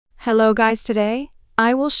Hello guys, today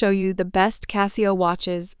I will show you the best Casio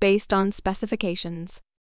watches based on specifications.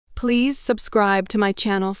 Please subscribe to my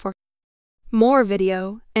channel for more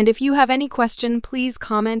video, and if you have any question, please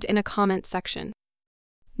comment in a comment section.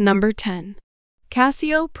 Number 10.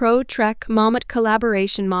 Casio Pro Trek Moment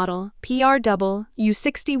Collaboration Model PRW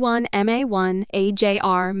U61MA1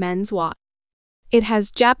 AJR Men's Watch. It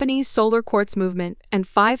has Japanese solar quartz movement and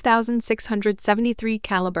 5673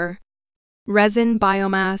 caliber. Resin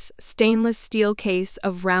biomass stainless steel case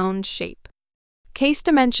of round shape. Case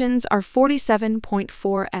dimensions are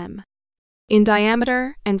 47.4 m in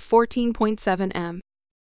diameter and 14.7 m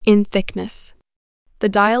in thickness. The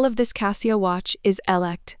dial of this Casio watch is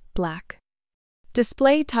elect black.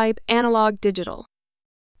 Display type analog digital.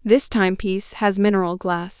 This timepiece has mineral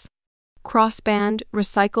glass. Crossband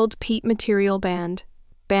recycled peat material band.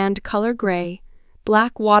 Band color gray.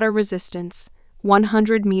 Black water resistance.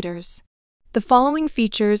 100 meters. The following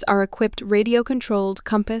features are equipped radio-controlled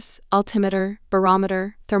compass, altimeter,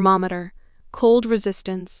 barometer, thermometer, cold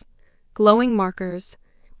resistance, glowing markers,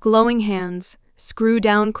 glowing hands,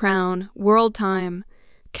 screw-down crown, world time,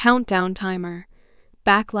 countdown timer,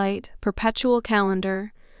 backlight, perpetual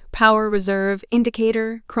calendar, power reserve,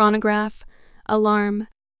 indicator, chronograph, alarm.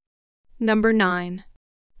 Number 9.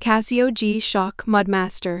 Casio G-Shock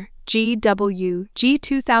MUDMASTER GW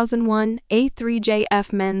G2001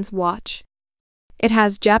 A3JF Men's Watch. It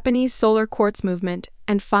has Japanese solar quartz movement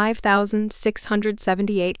and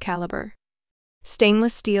 5678 caliber.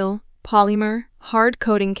 Stainless steel, polymer, hard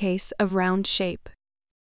coating case of round shape.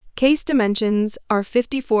 Case dimensions are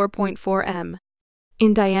 54.4 m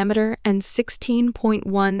in diameter and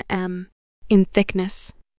 16.1 m in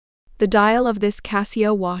thickness. The dial of this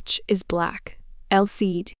Casio watch is black,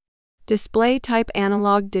 LCD. Display type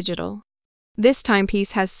analog digital. This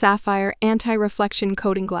timepiece has sapphire anti-reflection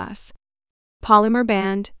coating glass. Polymer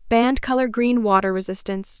band, band color green water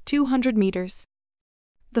resistance, 200 meters.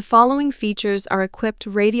 The following features are equipped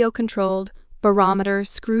radio-controlled, barometer,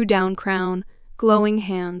 screw-down crown, glowing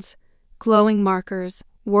hands, glowing markers,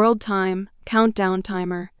 world time, countdown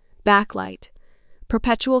timer, backlight,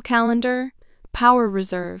 perpetual calendar, power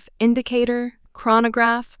reserve, indicator,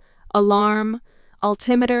 chronograph, alarm,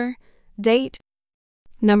 altimeter, date.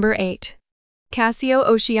 Number 8. Casio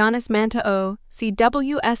OCEANUS Manta O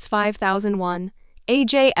CWS 5001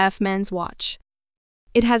 AJF Men's Watch.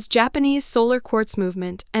 It has Japanese solar quartz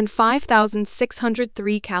movement and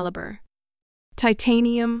 5603 caliber.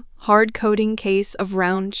 Titanium, hard coating case of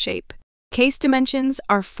round shape. Case dimensions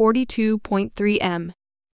are 42.3 m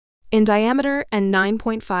in diameter and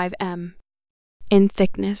 9.5 m in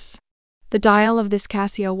thickness. The dial of this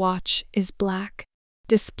Casio watch is black.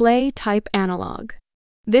 Display type analog.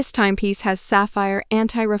 This timepiece has sapphire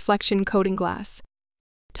anti-reflection coating glass.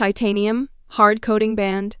 Titanium, hard coating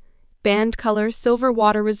band, band color silver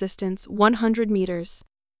water resistance 100 meters.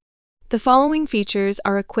 The following features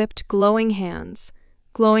are equipped glowing hands,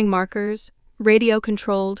 glowing markers,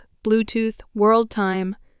 radio-controlled, Bluetooth, world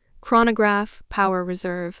time, chronograph, power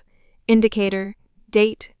reserve, indicator,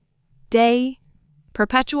 date, day,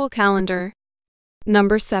 perpetual calendar.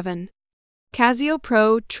 Number 7. Casio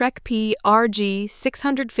Pro Trek PRG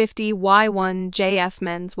 650Y1 JF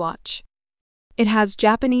Men's Watch. It has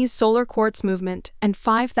Japanese solar quartz movement and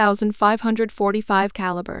 5545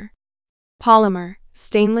 caliber. Polymer,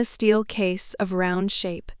 stainless steel case of round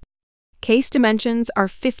shape. Case dimensions are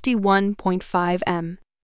 51.5 m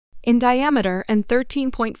in diameter and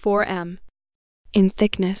 13.4 m in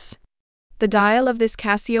thickness. The dial of this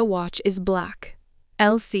Casio watch is black,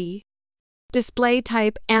 LC. Display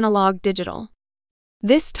type analog digital.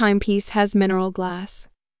 This timepiece has mineral glass.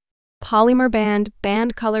 Polymer band,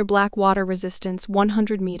 band color black water resistance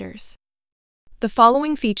 100 meters. The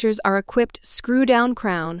following features are equipped screw-down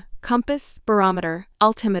crown, compass, barometer,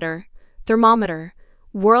 altimeter, thermometer,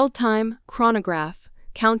 world time, chronograph,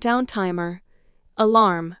 countdown timer,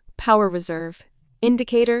 alarm, power reserve,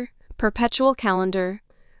 indicator, perpetual calendar,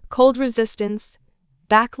 cold resistance,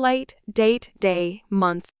 backlight, date, day,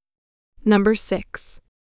 month. Number 6.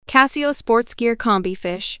 Casio Sports Gear Combi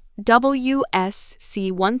Fish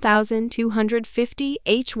WSC 1250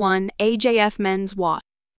 H1 AJF Men's Watch.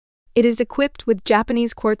 It is equipped with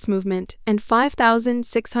Japanese quartz movement and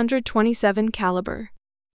 5627 caliber.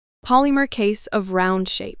 Polymer case of round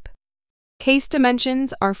shape. Case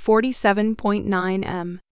dimensions are 47.9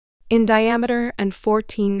 m in diameter and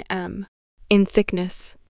 14 m in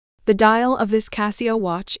thickness. The dial of this Casio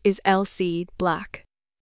watch is LC black.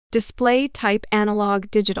 Display type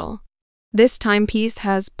analog digital. This timepiece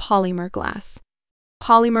has polymer glass.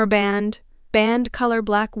 Polymer band, band color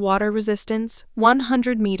black water resistance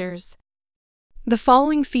 100 meters. The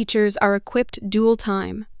following features are equipped: dual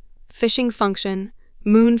time, fishing function,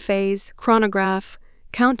 moon phase, chronograph,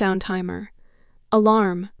 countdown timer,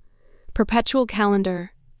 alarm, perpetual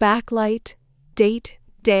calendar, backlight, date,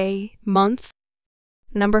 day, month.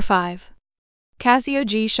 Number 5. Casio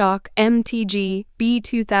G-Shock MTG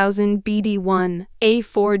B2000 BD1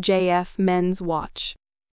 A4JF Men's Watch.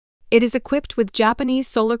 It is equipped with Japanese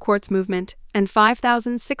solar quartz movement and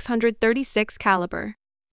 5636 caliber.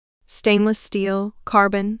 Stainless steel,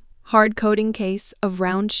 carbon, hard coating case of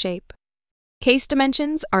round shape. Case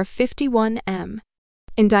dimensions are 51 m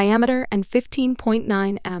in diameter and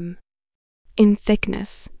 15.9 m in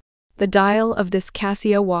thickness. The dial of this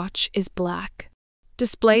Casio watch is black.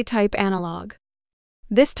 Display type analog.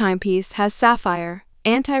 This timepiece has sapphire,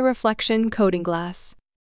 anti-reflection coating glass.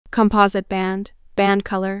 Composite band, band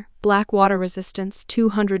color, black water resistance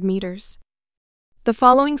 200 meters. The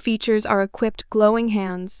following features are equipped: glowing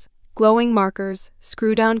hands, glowing markers,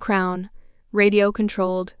 screw-down crown,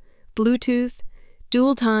 radio-controlled, Bluetooth,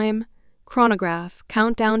 dual time, chronograph,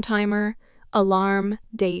 countdown timer, alarm,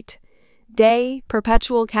 date, day,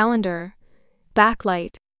 perpetual calendar,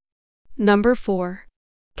 backlight. Number 4.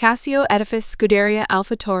 Casio EDIFICE Scuderia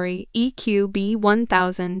Alpha Tauri EQB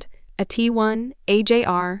 1000, a T1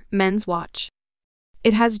 AJR men's watch.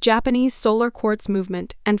 It has Japanese solar quartz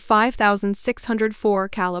movement and 5604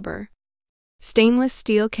 caliber. Stainless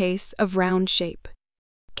steel case of round shape.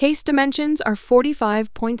 Case dimensions are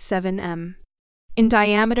 45.7 m in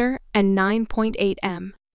diameter and 9.8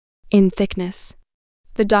 m in thickness.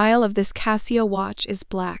 The dial of this Casio watch is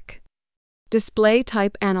black. Display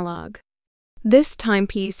type analog. This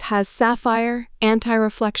timepiece has sapphire,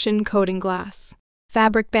 anti-reflection coating glass.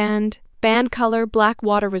 Fabric band, band color, black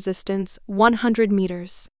water resistance 100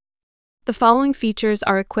 meters. The following features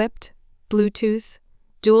are equipped: Bluetooth,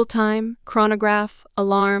 dual time, chronograph,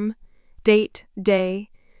 alarm, date,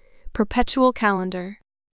 day, perpetual calendar.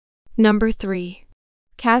 Number 3.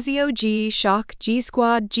 Casio G-Shock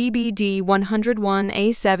G-Squad GBD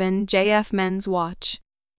 101A7 JF men's watch.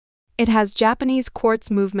 It has Japanese quartz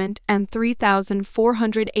movement and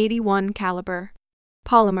 3481 caliber.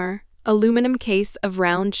 Polymer, aluminum case of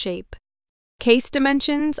round shape. Case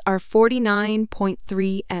dimensions are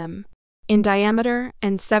 49.3 m in diameter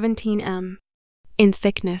and 17 m in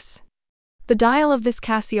thickness. The dial of this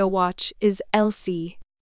Casio watch is LC.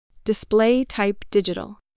 Display type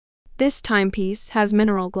digital. This timepiece has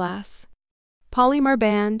mineral glass. Polymer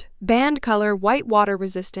band, band color, white water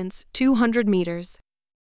resistance 200 meters.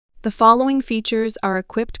 The following features are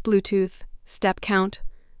equipped: Bluetooth, step count,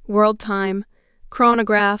 world time,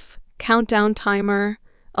 chronograph, countdown timer,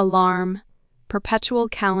 alarm, perpetual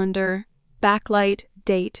calendar, backlight,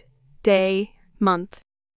 date, day, month.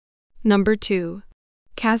 Number 2.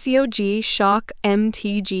 Casio G-Shock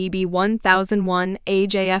MTGB 1001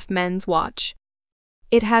 AJF men's watch.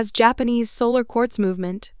 It has Japanese solar quartz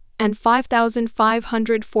movement and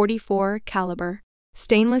 5544 caliber.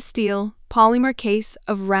 Stainless steel, polymer case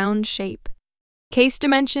of round shape. Case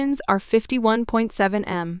dimensions are 51.7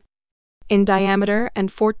 m in diameter and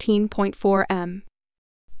 14.4 m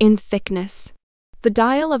in thickness. The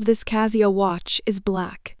dial of this Casio watch is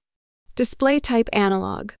black. Display type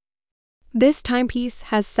analog. This timepiece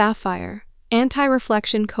has sapphire,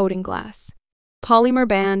 anti-reflection coating glass. Polymer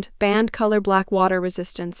band, band color, black water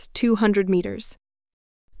resistance 200 meters.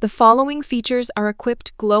 The following features are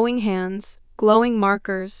equipped: glowing hands, glowing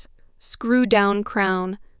markers, screw-down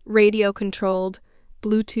crown, radio-controlled,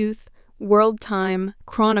 Bluetooth, world time,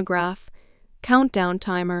 chronograph, countdown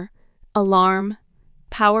timer, alarm,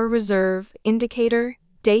 power reserve, indicator,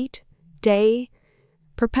 date, day,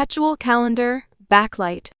 perpetual calendar,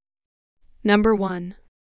 backlight. Number 1.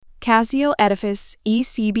 Casio EDIFICE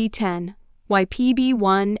ECB10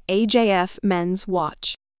 YPB1 AJF men's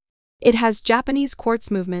watch. It has Japanese quartz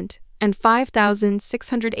movement and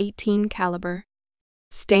 5618 caliber.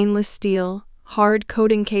 Stainless steel, hard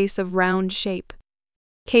coating case of round shape.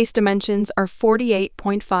 Case dimensions are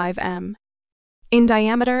 48.5 m in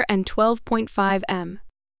diameter and 12.5 m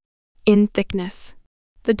in thickness.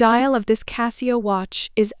 The dial of this Casio watch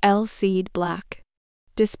is LCD black.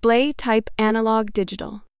 Display type analog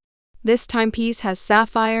digital. This timepiece has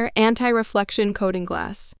sapphire, anti-reflection coating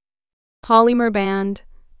glass. Polymer band,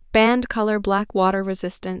 band color, black water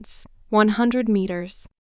resistance 100 meters.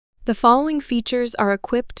 The following features are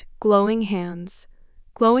equipped: glowing hands,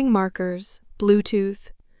 glowing markers,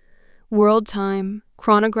 Bluetooth, world time,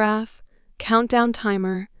 chronograph, countdown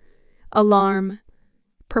timer, alarm,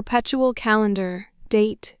 perpetual calendar,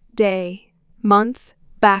 date, day, month,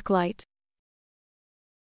 backlight.